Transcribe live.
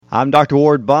I'm Dr.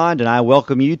 Ward Bond, and I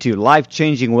welcome you to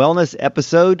Life-Changing Wellness,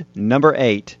 episode number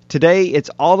 8. Today, it's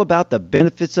all about the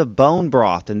benefits of bone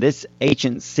broth, and this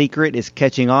ancient secret is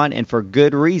catching on, and for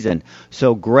good reason.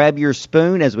 So grab your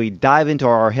spoon as we dive into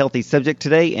our healthy subject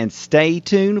today, and stay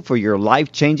tuned for your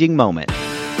life-changing moment.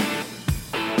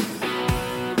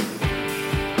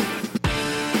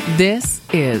 This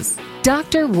is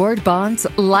Dr. Ward Bond's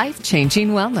Life-Changing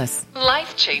Wellness.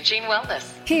 Life-Changing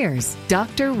Wellness. Here's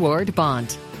Dr. Ward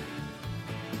Bond.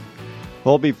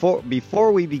 Well,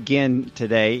 before we begin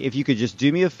today, if you could just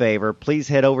do me a favor, please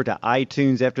head over to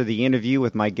iTunes after the interview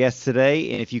with my guest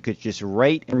today. And if you could just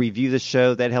rate and review the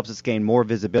show, that helps us gain more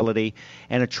visibility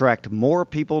and attract more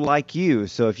people like you.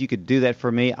 So if you could do that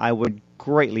for me, I would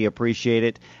greatly appreciate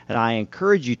it. And I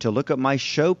encourage you to look up my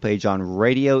show page on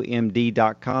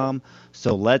radiomd.com.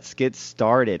 So let's get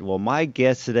started. Well, my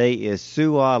guest today is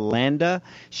Sua Landa.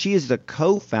 She is the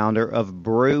co-founder of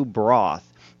Broth.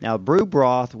 Now,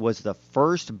 Broth was the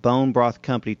first bone broth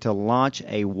company to launch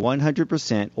a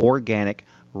 100% organic,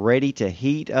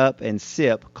 ready-to-heat-up and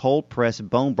sip cold-pressed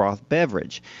bone broth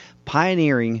beverage,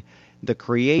 pioneering the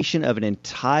creation of an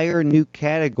entire new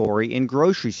category in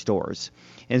grocery stores.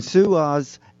 And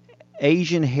Sua's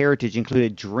Asian heritage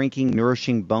included drinking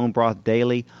nourishing bone broth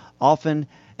daily, often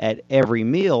at every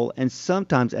meal, and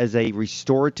sometimes as a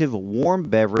restorative warm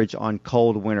beverage on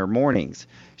cold winter mornings.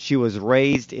 She was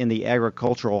raised in the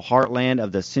agricultural heartland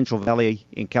of the Central Valley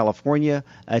in California,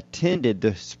 attended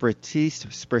the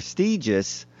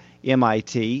prestigious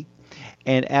MIT,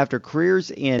 and after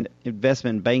careers in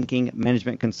investment banking,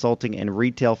 management consulting, and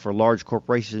retail for large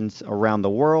corporations around the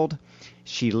world,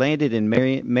 she landed in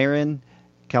Marin,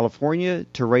 California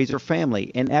to raise her family.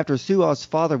 And after Sua's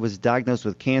father was diagnosed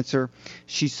with cancer,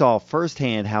 she saw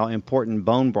firsthand how important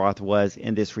bone broth was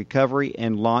in this recovery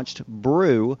and launched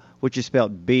Brew, which is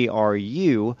spelled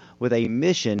B-R-U, with a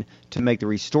mission to make the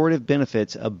restorative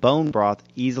benefits of bone broth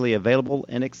easily available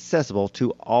and accessible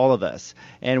to all of us.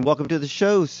 And welcome to the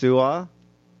show, Sua.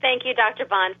 Thank you, Dr.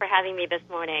 Bond, for having me this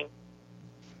morning.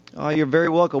 Oh, you're very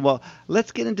welcome. Well,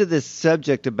 let's get into this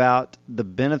subject about the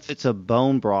benefits of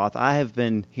bone broth. I have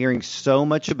been hearing so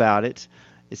much about it.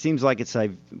 It seems like it's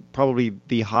probably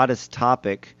the hottest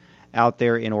topic out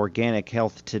there in organic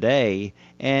health today.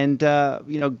 And,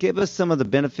 give us some of the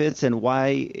benefits and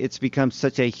why it's become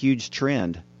such a huge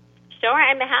trend. Sure,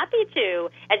 I'm happy to.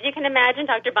 As you can imagine,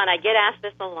 Dr. Bond, I get asked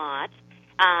this a lot.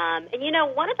 And,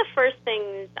 one of the first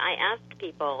things I ask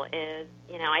people is,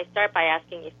 I start by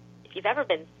asking if you've ever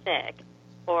been sick,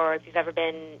 or if you've ever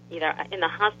been either in the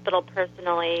hospital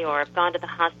personally or have gone to the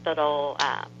hospital,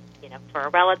 for a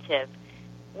relative,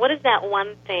 what is that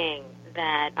one thing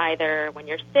that either when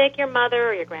you're sick, your mother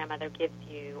or your grandmother gives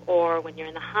you, or when you're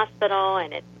in the hospital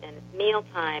and it's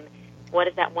mealtime, what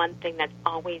is that one thing that's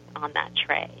always on that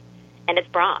tray? And it's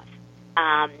broth.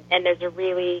 And there's a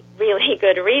really, really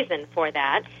good reason for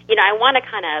that. I want to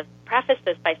kind of preface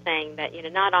this by saying that,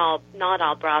 not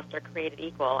all broths are created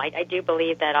equal. I do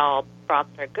believe that all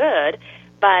broths are good,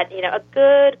 but, a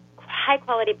good,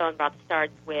 high-quality bone broth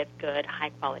starts with good,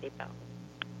 high-quality bones.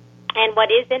 And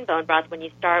what is in bone broth, when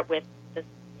you start with this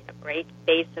great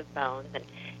base of bones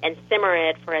and simmer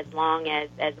it for as long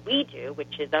as we do,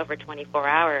 which is over 24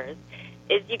 hours,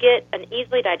 is you get an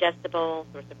easily digestible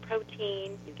source of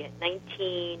protein, you get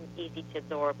 19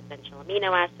 easy-to-absorb essential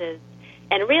amino acids,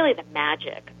 and really the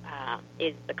magic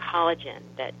is the collagen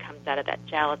that comes out of that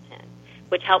gelatin,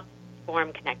 which helps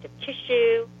form connective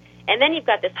tissue. And then you've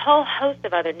got this whole host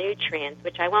of other nutrients,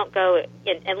 which I won't go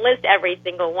and list every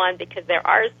single one because there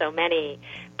are so many,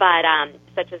 but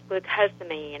such as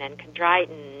glucosamine and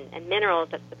chondroitin and minerals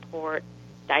that support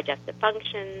digestive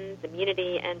functions,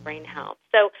 immunity, and brain health.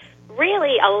 So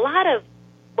really a lot of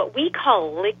what we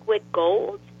call liquid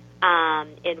gold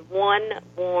in one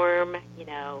warm,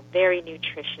 very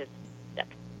nutritious sip.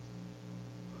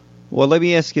 Well, let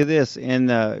me ask you this. And,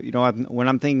 when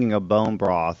I'm thinking of bone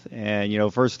broth,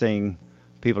 and, first thing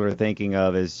people are thinking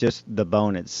of is just the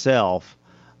bone itself.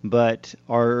 But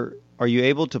are you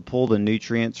able to pull the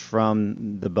nutrients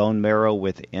from the bone marrow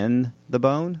within the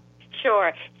bone?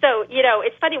 Sure. So,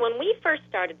 it's funny, when we first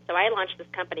started, so I launched this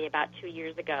company about 2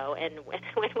 years ago, and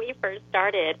when we first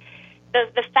started,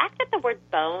 the fact that the word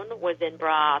bone was in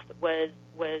broth was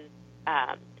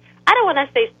I don't want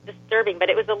to say disturbing, but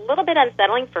it was a little bit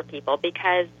unsettling for people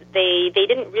because they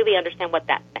didn't really understand what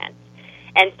that meant.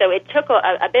 And so it took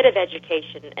a bit of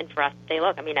education and for us to say,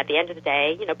 look, at the end of the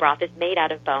day, broth is made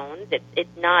out of bones.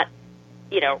 It's not,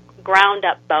 ground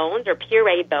up bones or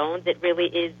pureed bones. It really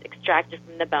is extracted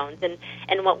from the bones.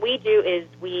 And what we do is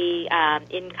we,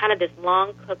 in kind of this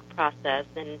long cook process,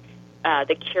 and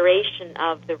the curation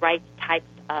of the right types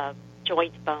of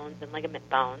joint bones and ligament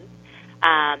bones.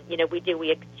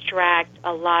 We extract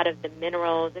a lot of the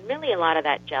minerals and really a lot of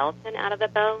that gelatin out of the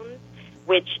bones,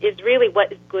 which is really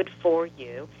what is good for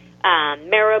you.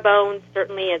 Marrow bones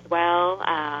certainly as well,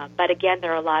 but again,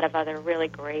 there are a lot of other really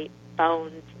great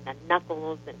bones, and the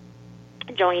knuckles and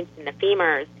joints and the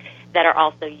femurs that are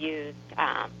also used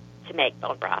to make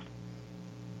bone broth.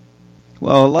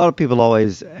 Well, a lot of people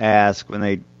always ask when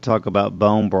they talk about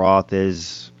bone broth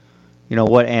is,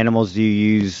 what animals do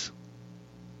you use,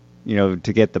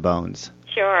 to get the bones?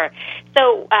 Sure.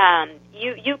 So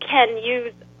you can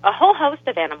use a whole host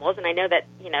of animals, and I know that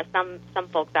some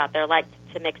folks out there like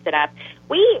to mix it up.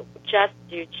 We just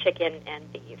do chicken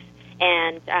and beef,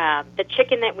 and the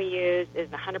chicken that we use is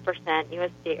 100%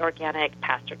 USDA organic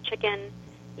pastured chicken.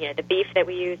 The beef that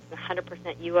we use is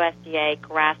 100% USDA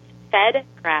grass-fed,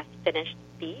 grass-finished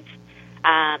beef.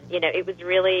 It was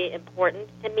really important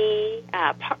to me.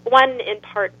 One, in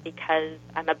part because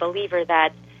I'm a believer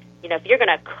that if you're going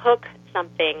to cook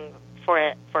something for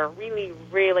a really,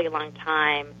 really long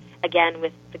time, again,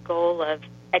 with the goal of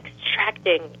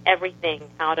extracting everything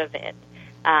out of it,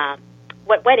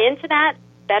 what went into that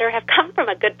better have come from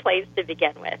a good place to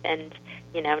begin with. And,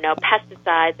 no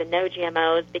pesticides and no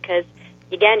GMOs, because,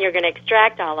 again, you're going to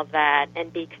extract all of that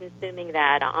and be consuming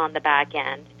that on the back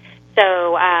end.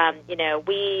 So,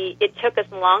 it took us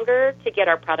longer to get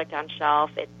our product on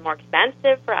shelf. It's more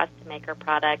expensive for us to make our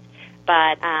product,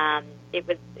 but it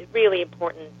was really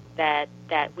important that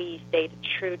we stayed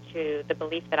true to the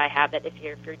belief that I have that if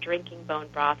you're drinking bone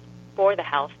broth for the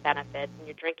health benefits and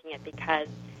you're drinking it because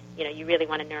you really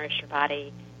want to nourish your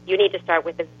body, you need to start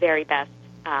with the very best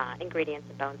ingredients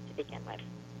and bones to begin with.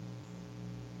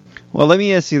 Well, let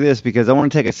me ask you this, because I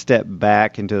want to take a step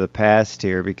back into the past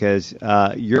here, because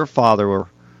your father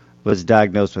was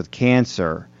diagnosed with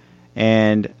cancer,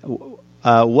 and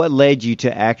what led you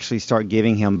to actually start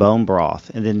giving him bone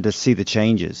broth and then to see the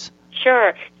changes?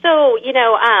 Sure. So,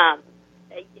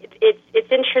 it's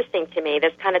interesting to me.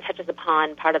 This kind of touches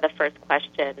upon part of the first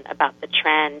question about the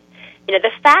trend.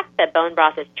 The fact that bone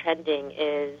broth is trending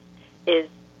is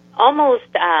almost,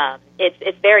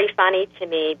 it's very funny to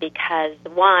me because,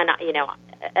 one,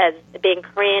 as being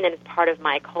Korean and as part of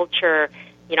my culture,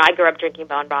 I grew up drinking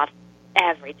bone broth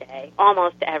every day,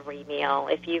 almost every meal.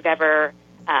 If you've ever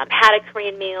had a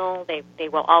Korean meal, they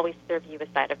will always serve you a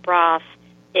side of broth.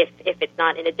 If it's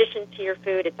not in addition to your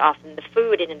food, it's often the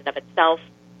food in and of itself.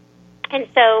 And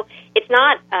so it's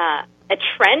not a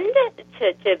trend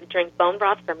to drink bone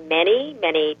broth for many,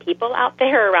 many people out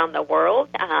there around the world,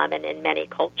 and in many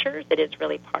cultures. It is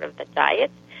really part of the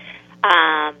diet.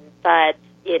 But,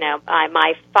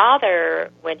 my father,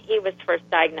 when he was first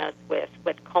diagnosed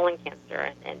with colon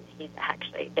cancer, and he's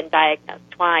actually been diagnosed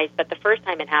twice, but the first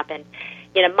time it happened,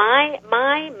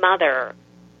 my mother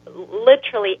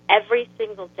literally every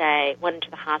single day went into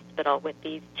the hospital with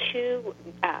these two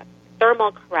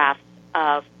thermal carafes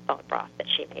of bone broth that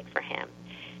she made for him.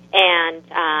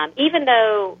 And even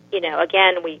though,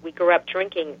 again, we grew up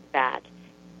drinking that,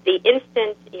 the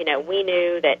instant, we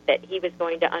knew that he was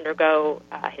going to undergo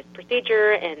his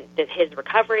procedure and his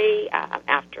recovery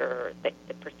after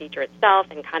the procedure itself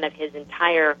and kind of his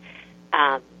entire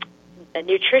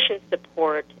nutrition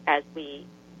support as we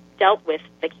dealt with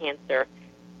the cancer,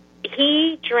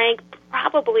 he drank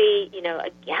probably, a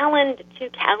gallon to 2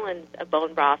 gallons of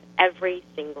bone broth every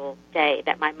single day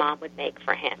that my mom would make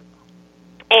for him.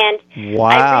 And wow.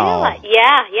 I realized,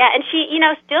 yeah, and she,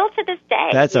 still to this day.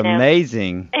 That's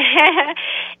amazing.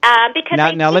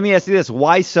 Because now let me ask you this: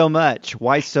 why so much?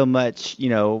 Why so much?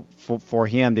 For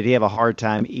him, did he have a hard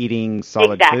time eating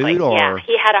solid food? Or? Yeah,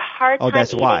 he had a hard time. Oh,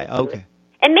 that's eating why. food. Okay.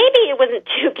 And maybe it wasn't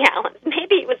 2 gallons.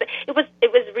 Maybe it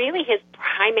was really his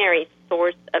primary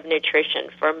source of nutrition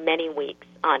for many weeks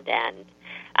on end.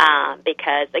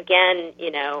 Because again,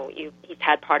 he's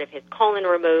had part of his colon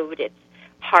removed. It's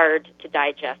hard to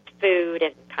digest food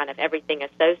and kind of everything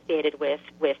associated with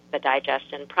the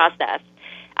digestion process.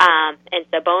 And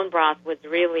so bone broth was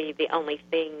really the only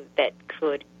thing that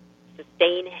could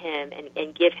sustain him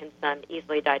and give him some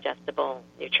easily digestible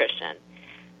nutrition.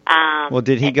 Well,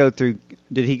 did he go through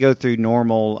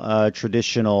normal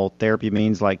traditional therapy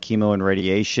means like chemo and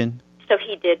radiation? So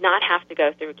he did not have to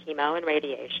go through chemo and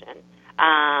radiation.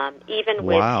 Even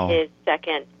wow. with his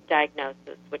second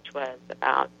diagnosis, which was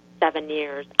about 7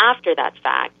 years after that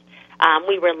fact,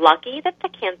 we were lucky that the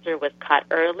cancer was caught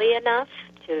early enough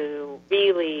to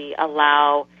really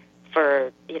allow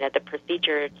for the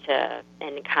procedure to,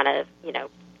 and kind of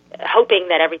hoping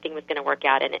that everything was going to work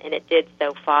out, and it did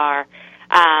so far.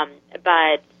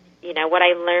 But what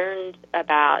I learned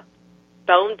about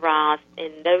bone broth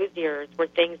in those years were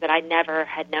things that I never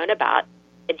had known about.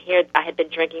 And here I had been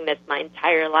drinking this my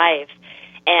entire life.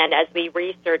 And as we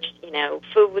researched,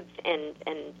 foods and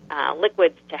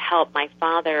liquids to help my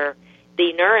father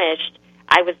be nourished,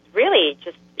 I was really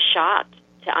just shocked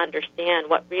to understand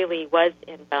what really was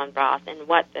in bone broth and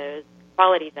what those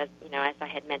qualities, as I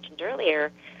had mentioned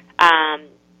earlier,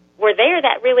 were there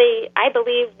that really, I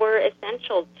believe, were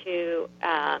essential to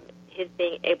his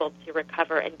being able to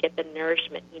recover and get the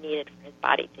nourishment he needed for his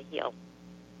body to heal.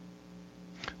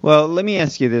 Well, let me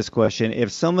ask you this question.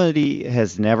 If somebody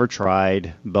has never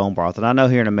tried bone broth, and I know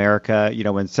here in America,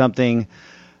 when something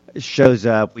shows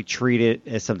up, we treat it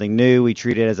as something new, we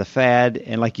treat it as a fad,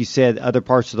 and like you said, other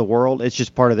parts of the world, it's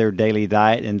just part of their daily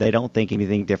diet, and they don't think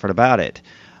anything different about it.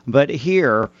 But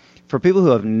here, for people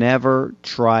who have never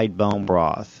tried bone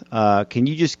broth, can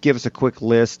you just give us a quick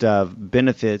list of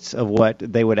benefits of what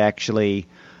they would actually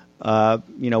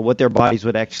what their bodies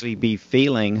would actually be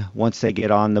feeling once they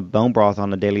get on the bone broth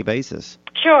on a daily basis?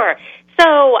 Sure.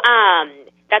 So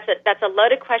that's a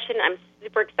loaded question. I'm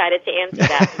super excited to answer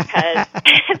that because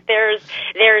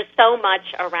there's so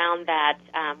much around that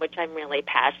which I'm really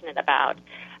passionate about.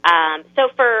 So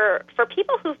for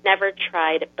people who've never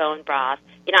tried bone broth,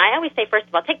 I always say, first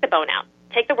of all, take the bone out.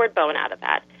 Take the word bone out of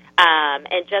that,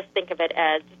 and just think of it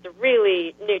as just a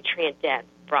really nutrient-dense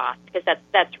broth, because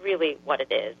that's really what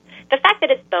it is. The fact that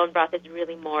it's bone broth is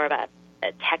really more of a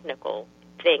technical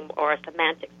thing or a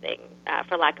semantic thing,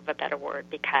 for lack of a better word,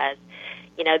 because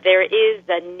there is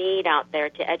a need out there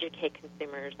to educate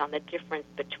consumers on the difference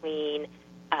between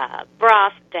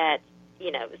broth that,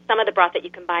 some of the broth that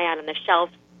you can buy out on the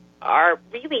shelves are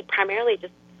really primarily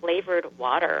just flavored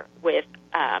water with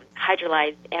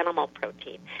hydrolyzed animal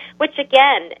protein, which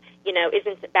again,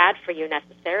 isn't bad for you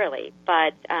necessarily,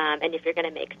 but and if you're going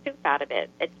to make soup out of it,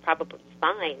 it's probably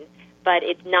fine, but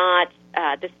it's not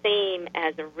the same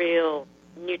as a real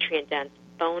nutrient-dense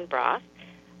bone broth.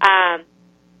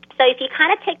 So if you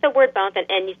kind of take the word bone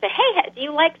and you say, hey, do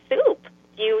you like soup?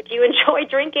 Do you enjoy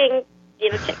drinking,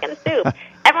 chicken soup?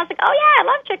 Everyone's like, oh yeah, I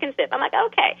love chicken soup. I'm like,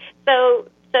 okay. So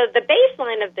the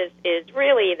baseline of this is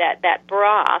really that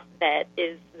broth that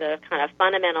is the kind of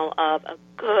fundamental of a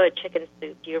good chicken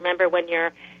soup. Do you remember when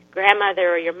your grandmother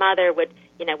or your mother would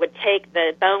take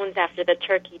the bones after the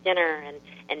turkey dinner and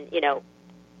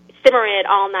simmer it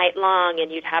all night long,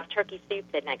 and you'd have turkey soup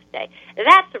the next day?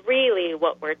 That's really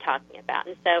what we're talking about.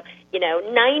 And so,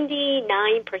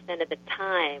 99% of the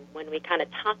time when we kind of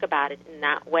talk about it in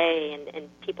that way, and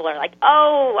people are like,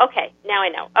 oh, okay, now I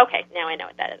know. Okay, now I know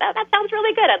what that is. That sounds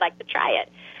really good. I'd like to try it.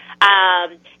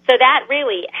 So that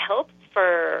really helps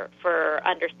for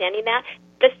understanding that.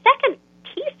 The second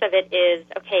piece of it is,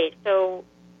 okay, so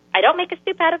I don't make a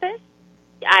soup out of this.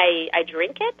 I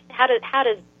drink it. How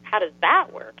does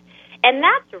that work? And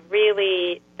that's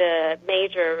really the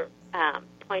major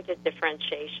point of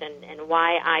differentiation and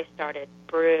why I started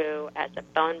brew as a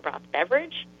bone broth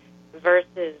beverage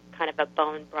versus kind of a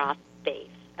bone broth base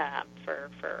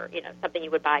for something you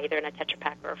would buy either in a Tetra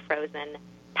Pak or a frozen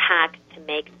pack to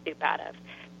make soup out of.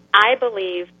 I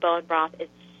believe bone broth is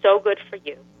so good for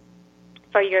you,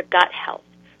 for your gut health,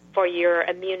 for your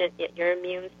immune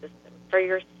system, for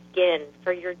your skin,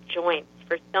 for your joints,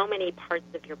 for so many parts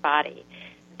of your body,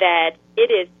 that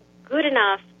it is good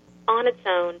enough on its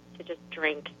own to just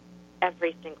drink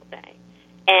every single day.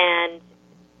 And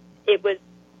it was,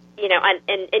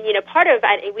 and part of,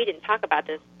 we didn't talk about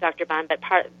this, Dr. Bond, but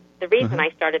the reason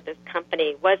I started this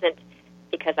company wasn't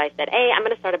because I said, hey, I'm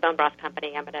going to start a bone broth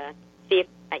company. I'm going to see if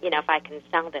I can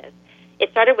sell this. It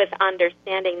started with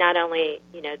understanding not only,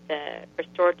 the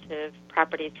restorative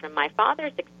properties from my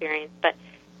father's experience, but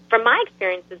from my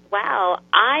experience as well,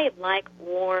 I like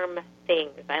warm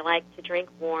things. I like to drink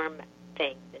warm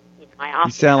things. And, I often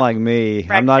you sound like me.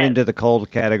 breakfast. I'm not into the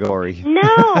cold category.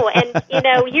 No, and,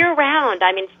 year-round.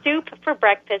 I mean, soup for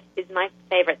breakfast is my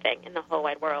favorite thing in the whole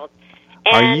wide world.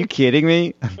 And are you kidding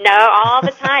me? No, all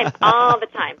the time, all the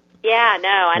time. Yeah,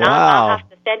 no, and wow. I'll have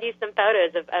to send you some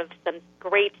photos of some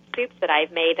great soups that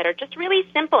I've made that are just really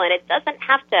simple, and it doesn't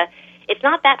have to, it's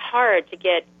not that hard to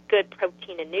get good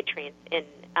protein and nutrients in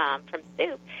from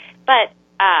soup. But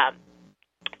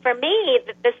for me,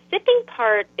 the sipping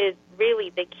part is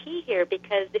really the key here,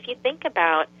 because if you think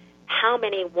about how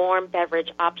many warm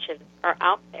beverage options are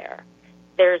out there,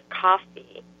 there's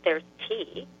coffee, there's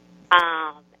tea,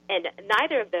 and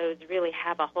neither of those really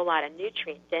have a whole lot of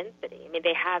nutrient density. I mean,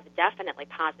 they have definitely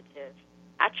positive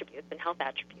attributes and health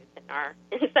attributes, and are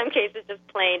in some cases just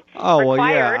plain required. Well,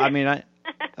 yeah. I mean,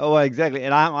 exactly.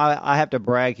 And I have to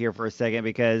brag here for a second,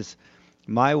 because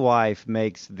my wife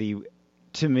makes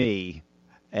to me,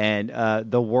 and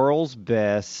the world's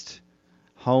best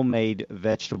homemade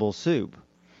vegetable soup.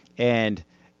 And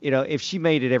if she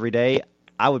made it every day,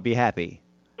 I would be happy.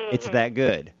 It's Mm-hmm. that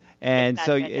good. It's And that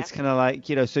so good, yeah. it's kind of like,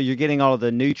 so you're getting all of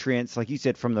the nutrients, like you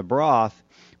said, from the broth.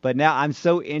 But now I'm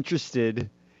so interested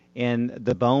in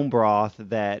the bone broth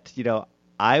that,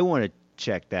 I want to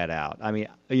check that out. I mean,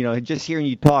 just hearing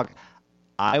you talk,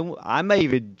 I may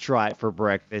even try it for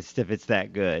breakfast if it's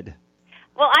that good.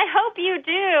 Well, I hope you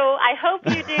do. I hope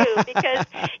you do because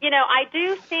I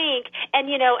do think, and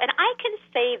I can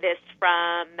say this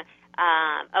from.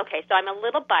 Okay, so I'm a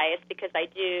little biased because I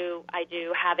do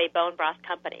have a bone broth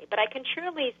company, but I can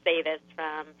truly say this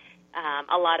from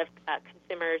a lot of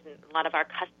consumers and a lot of our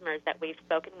customers that we've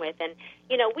spoken with, and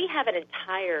we have an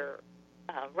entire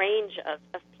range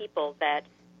of people that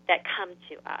come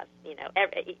to us.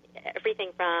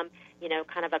 Everything from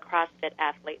kind of a CrossFit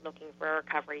athlete looking for a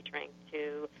recovery drink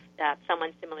to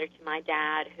someone similar to my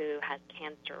dad who has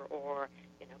cancer or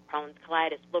Crohn's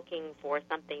colitis looking for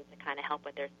something to kind of help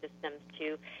with their systems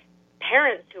to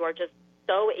parents who are just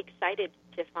so excited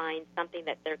to find something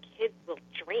that their kids will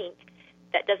drink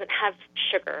that doesn't have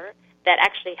sugar, that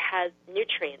actually has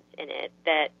nutrients in it,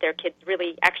 that their kids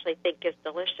really actually think is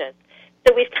delicious.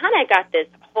 So we've kind of got this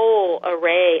whole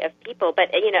array of people.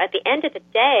 But, at the end of the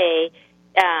day,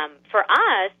 for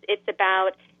us, it's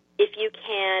about if you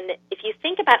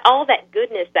think about all that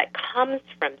goodness that comes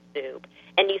from soup,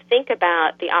 and you think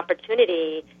about the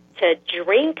opportunity to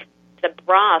drink the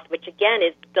broth, which again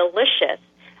is delicious,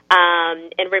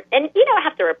 and you don't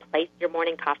have to replace your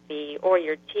morning coffee or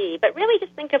your tea, but really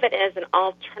just think of it as an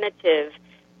alternative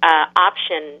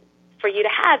option for you to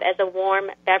have as a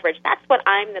warm beverage. That's what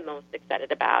I'm the most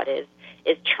excited about is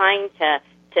trying to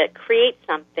create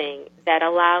something that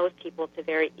allows people to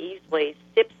very easily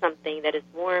sip something that is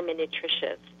warm and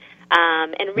nutritious.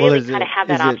 And really kind of have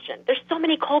that option. There's so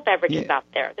many cold beverages out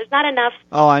there. There's not enough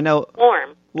I know.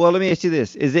 warm. Well, let me ask you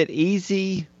this. Is it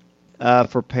easy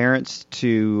for parents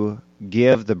to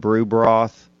give the brew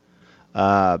broth?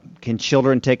 Can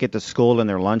children take it to school in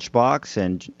their lunchbox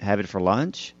and have it for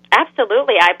lunch?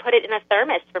 Absolutely. I put it in a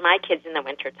thermos for my kids in the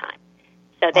wintertime.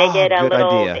 So they get a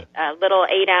little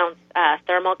 8-ounce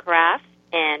thermal carafe.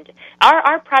 And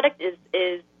our product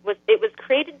was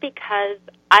created because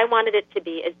I wanted it to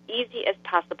be as easy as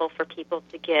possible for people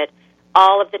to get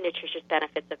all of the nutritious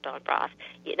benefits of bone broth.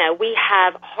 We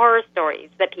have horror stories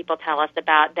that people tell us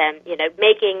about them,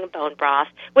 making bone broth,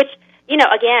 which,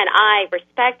 again, I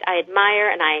respect, I admire,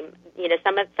 and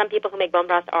some people who make bone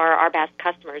broth are our best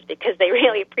customers because they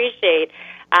really appreciate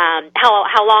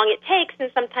how long it takes,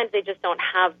 and sometimes they just don't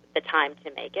have the time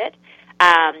to make it.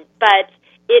 But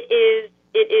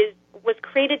it was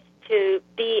created to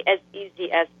be as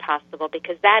easy as possible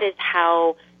because that is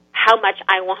how much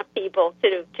I want people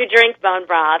to drink bone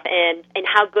broth and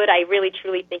how good I really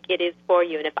truly think it is for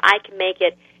you. And if I can make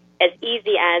it as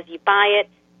easy as you buy it,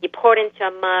 you pour it into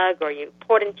a mug or you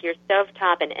pour it into your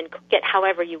stovetop and cook it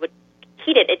however you would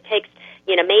heat it. It takes,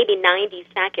 maybe 90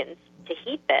 seconds to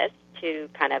heat this to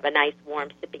kind of a nice warm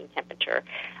sipping temperature.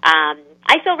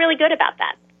 I feel really good about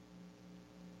that.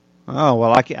 Oh,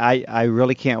 well, I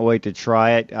really can't wait to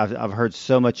try it. I've heard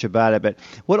so much about it, but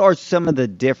what are some of the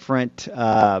different,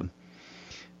 well,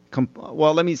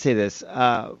 let me say this.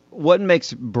 What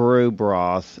makes brew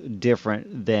broth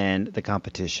different than the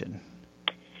competition?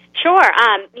 Sure.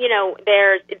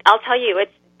 I'll tell you,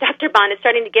 Dr. Bond is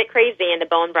starting to get crazy in the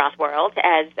bone broth world,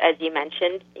 as you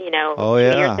mentioned.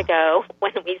 Years ago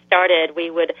when we started, we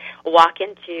would walk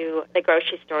into the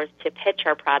grocery stores to pitch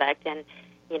our product, and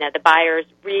the buyers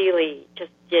really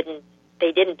just didn't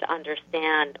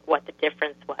understand what the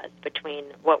difference was between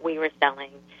what we were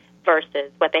selling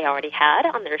versus what they already had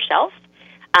on their shelf.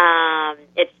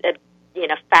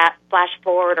 Flash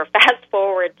forward or fast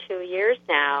forward 2 years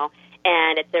now,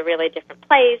 and it's a really different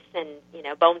place. And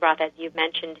bone broth, as you've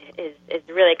mentioned, is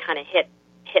really kind of hit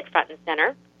front and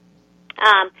center.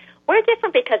 We're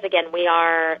different because again we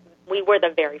were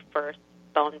the very first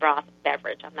bone broth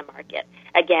beverage on the market.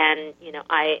 Again,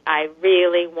 I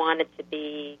really wanted to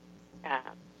be,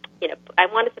 I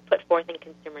wanted to put forth in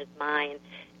consumers' mind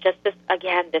just this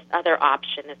other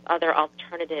option, this other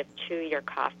alternative to your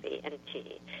coffee and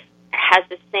tea. It has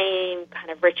the same kind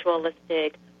of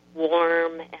ritualistic,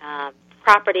 warm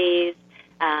properties,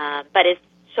 but it's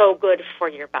so good for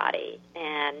your body.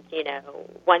 And,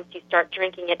 once you start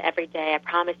drinking it every day, I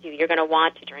promise you're going to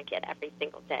want to drink it every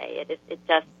single day. It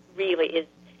just really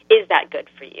is that good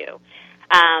for you.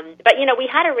 But, we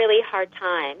had a really hard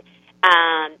time.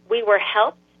 We were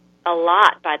helped a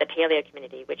lot by the paleo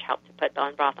community, which helped to put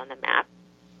bone broth on the map.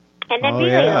 And then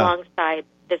alongside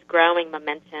this growing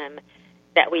momentum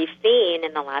that we've seen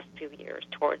in the last few years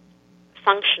towards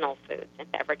functional foods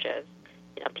and beverages.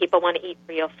 You know, people want to eat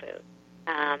real food.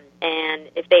 And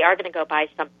if they are going to go buy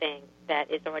something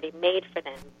that is already made for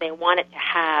them, they want it to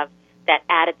have that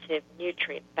additive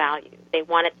nutrient value. They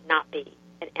want it to not be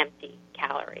an empty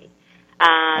calorie.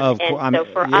 So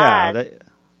for us,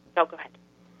 go ahead.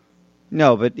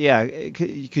 No, but yeah,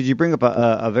 could you bring up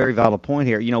a very valid point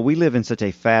here? You know, we live in such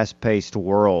a fast-paced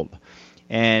world,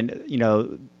 and, you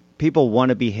know, people want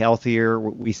to be healthier.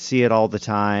 We see it all the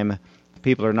time.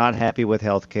 People are not happy with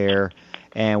health care,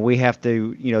 and we have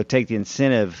to, you know, take the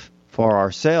incentive for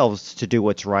ourselves to do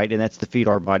what's right, and that's to feed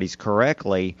our bodies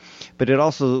correctly. But it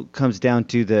also comes down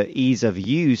to the ease of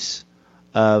use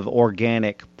of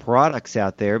organic products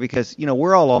out there, because, you know,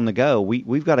 we're all on the go.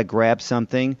 We've got to grab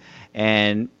something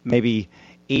and maybe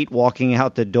eat walking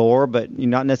out the door, but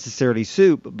not necessarily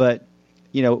soup. But,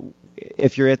 you know,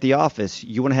 if you're at the office,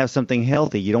 you want to have something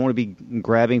healthy. You don't want to be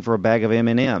grabbing for a bag of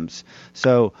M&Ms.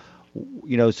 So,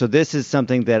 you know, so this is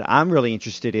something that I'm really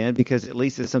interested in, because at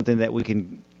least it's something that we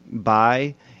can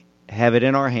buy, have it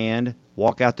in our hand,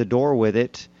 walk out the door with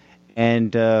it,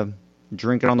 and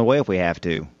drink it on the way if we have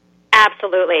to.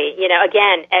 Absolutely. You know,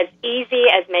 again, as easy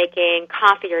as making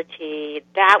coffee or tea,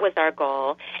 that was our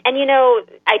goal. And, you know,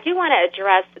 I do want to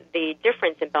address the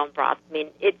difference in bone broth. I mean,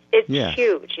 it's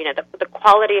huge, you know, the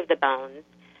quality of the bones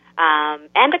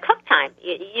and the cook time.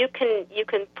 You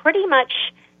can pretty much,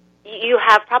 you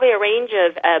have probably a range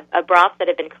of broths that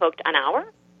have been cooked an hour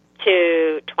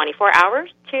to 24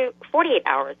 hours to 48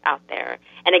 hours out there.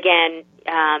 And again,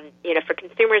 you know, for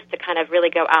consumers to kind of really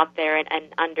go out there and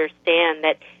understand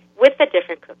that with the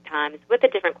different cook times, with the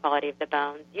different quality of the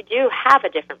bones, you do have a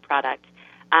different product.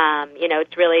 You know,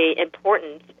 it's really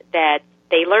important that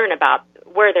they learn about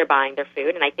where they're buying their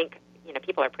food. And I think, you know,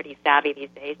 people are pretty savvy these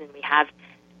days, and we have,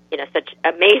 you know, such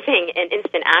amazing and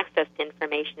instant access to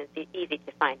information. It's easy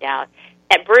to find out.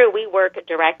 At Brew, we work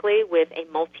directly with a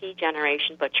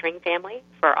multi-generation butchering family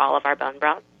for all of our bone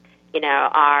broths. You know,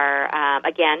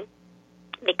 again,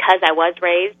 because I was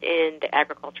raised in the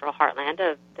agricultural heartland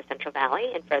of the Central Valley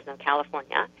in Fresno,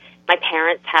 California, my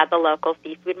parents had the local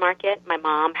seafood market. My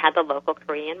mom had the local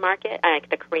Korean market,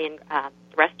 the Korean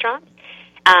restaurant.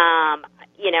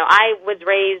 You know, I was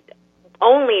raised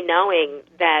only knowing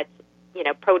that, you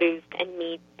know, produce and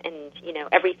meat and, you know,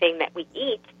 everything that we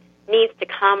eat needs to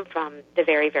come from the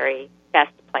very, very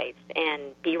best place and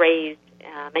be raised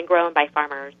and grown by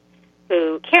farmers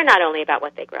who care not only about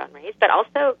what they grow and raise, but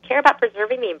also care about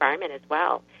preserving the environment as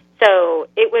well. So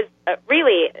it was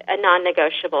really a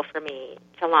non-negotiable for me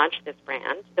to launch this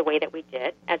brand the way that we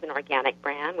did, as an organic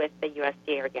brand with the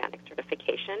USDA organic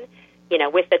certification, you know,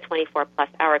 with the 24-plus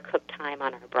hour cook time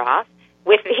on our broth,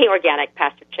 with the organic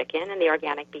pastured chicken and the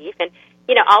organic beef. And,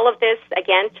 you know, all of this,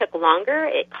 again, took longer.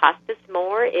 It cost us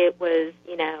more. It was,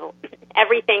 you know,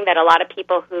 everything that a lot of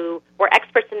people who were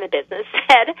experts in the business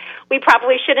said we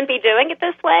probably shouldn't be doing it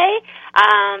this way.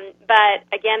 But,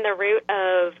 again, the root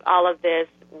of all of this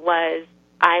was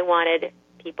I wanted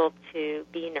people to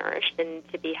be nourished and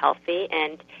to be healthy.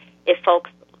 And if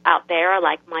folks out there are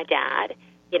like my dad,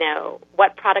 you know,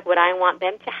 what product would I want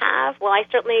them to have? Well, I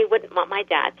certainly wouldn't want my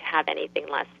dad to have anything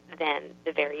less than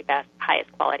the very best,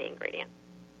 highest quality ingredients.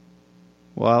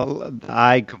 Well,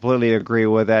 I completely agree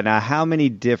with that. Now, how many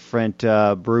different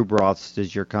brew broths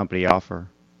does your company offer?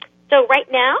 So right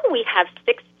now we have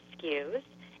 6 SKUs.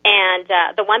 And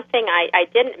the one thing I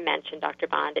didn't mention, Dr.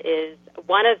 Bond, is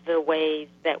one of the ways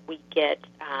that we get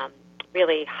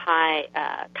really high,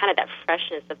 kind of that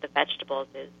freshness of the vegetables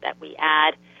is that we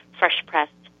add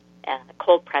fresh-pressed,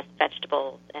 cold-pressed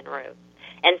vegetables and roots.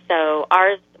 And so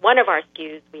one of our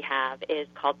SKUs we have is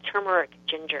called turmeric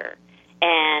ginger.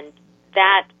 And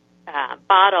that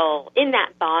in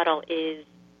that bottle is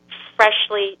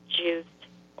freshly juiced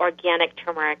organic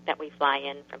turmeric that we fly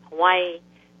in from Hawaii,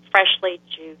 freshly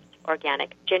juiced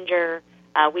organic ginger.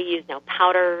 We use no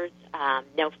powders,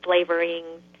 no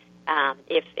flavorings.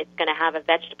 If it's going to have a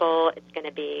vegetable, it's going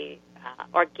to be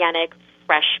organic,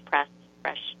 fresh pressed,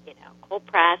 cold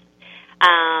pressed.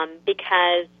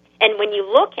 Because, and when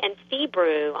you look and see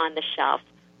Brew on the shelf,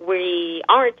 we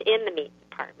aren't in the meat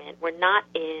department. We're not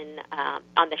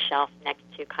on the shelf next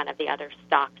to kind of the other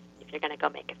stocks if you're going to go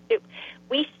make a soup.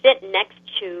 We sit next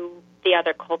to the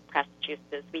other cold-pressed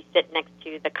juices. We sit next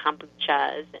to the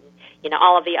kombuchas and, you know,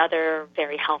 all of the other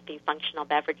very healthy, functional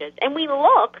beverages. And we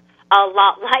look a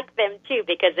lot like them, too,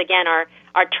 because, again, our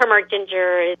turmeric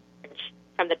ginger is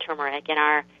from the turmeric, and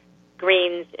our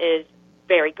greens is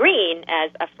very green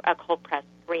as a cold-pressed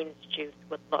greens juice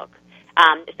would look.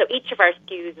 So each of our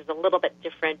SKUs is a little bit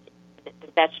different in the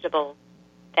vegetables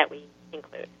that we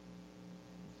include.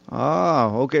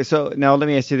 Oh, okay. So now let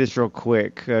me ask you this real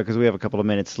quick, because we have a couple of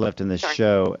minutes left in this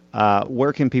Sure. show.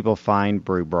 Where can people find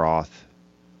Brew Broth?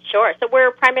 Sure. So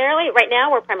right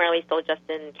now, we're primarily still just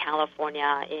in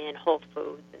California in Whole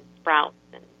Foods and Sprouts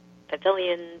and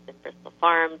Pavilions and Bristol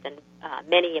Farms and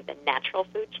many of the natural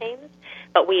food chains.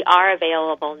 But we are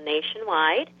available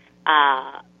nationwide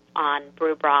on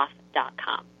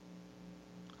brewbroth.com.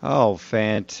 Oh,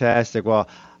 fantastic. Well,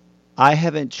 I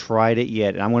haven't tried it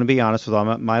yet, and I'm going to be honest with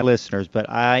all my listeners, but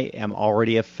I am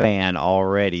already a fan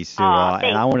already, Sue.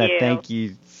 And I want to thank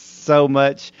you so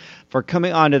much for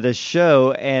coming onto the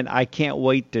show, and I can't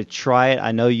wait to try it.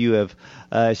 I know you have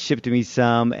shipped me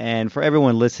some, and for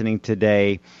everyone listening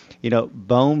today,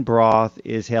 bone broth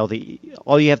is healthy.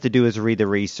 All you have to do is read the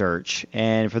research.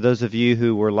 And for those of you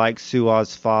who were like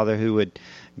Sua's father, who had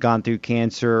gone through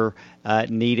cancer,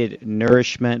 needed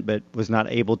nourishment but was not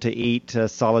able to eat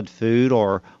solid food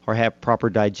or have proper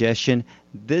digestion,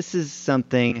 this is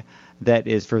something that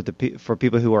is for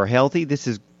people who are healthy. This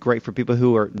is great for people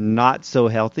who are not so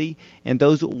healthy and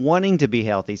those wanting to be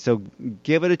healthy. So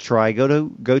give it a try. Go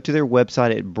to their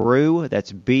website at Brew.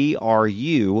 That's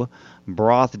BRU.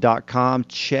 Broth.com.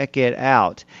 Check it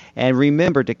out. And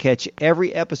remember to catch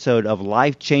every episode of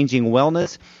Life Changing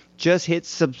Wellness. Just hit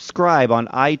subscribe on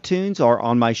iTunes or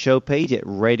on my show page at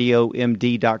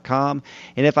radiomd.com.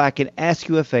 And if I can ask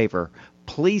you a favor,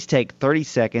 please take 30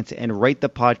 seconds and rate the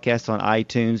podcast on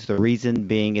iTunes. The reason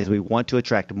being is we want to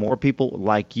attract more people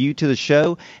like you to the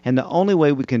show, and the only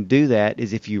way we can do that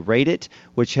is if you rate it,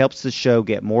 which helps the show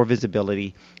get more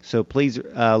visibility. So please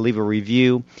leave a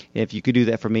review. If you could do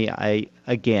that for me, I,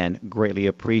 again, greatly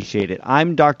appreciate it.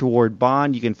 I'm Dr. Ward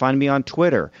Bond. You can find me on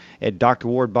Twitter at Dr.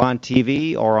 Ward Bond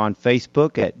TV or on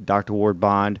Facebook at Dr. Ward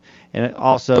Bond. And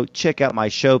also check out my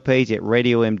show page at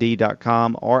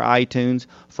radiomd.com or iTunes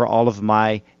for all of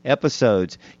my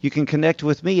episodes. You can connect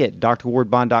with me at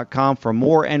drwardbond.com for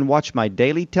more and watch my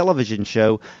daily television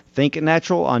show, Think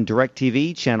Natural, on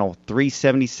DirecTV, channel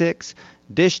 376,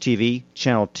 Dish TV,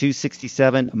 channel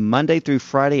 267, Monday through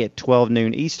Friday at 12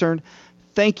 noon Eastern.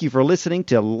 Thank you for listening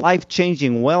to Life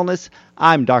Changing Wellness.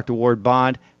 I'm Dr. Ward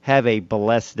Bond. Have a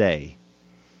blessed day.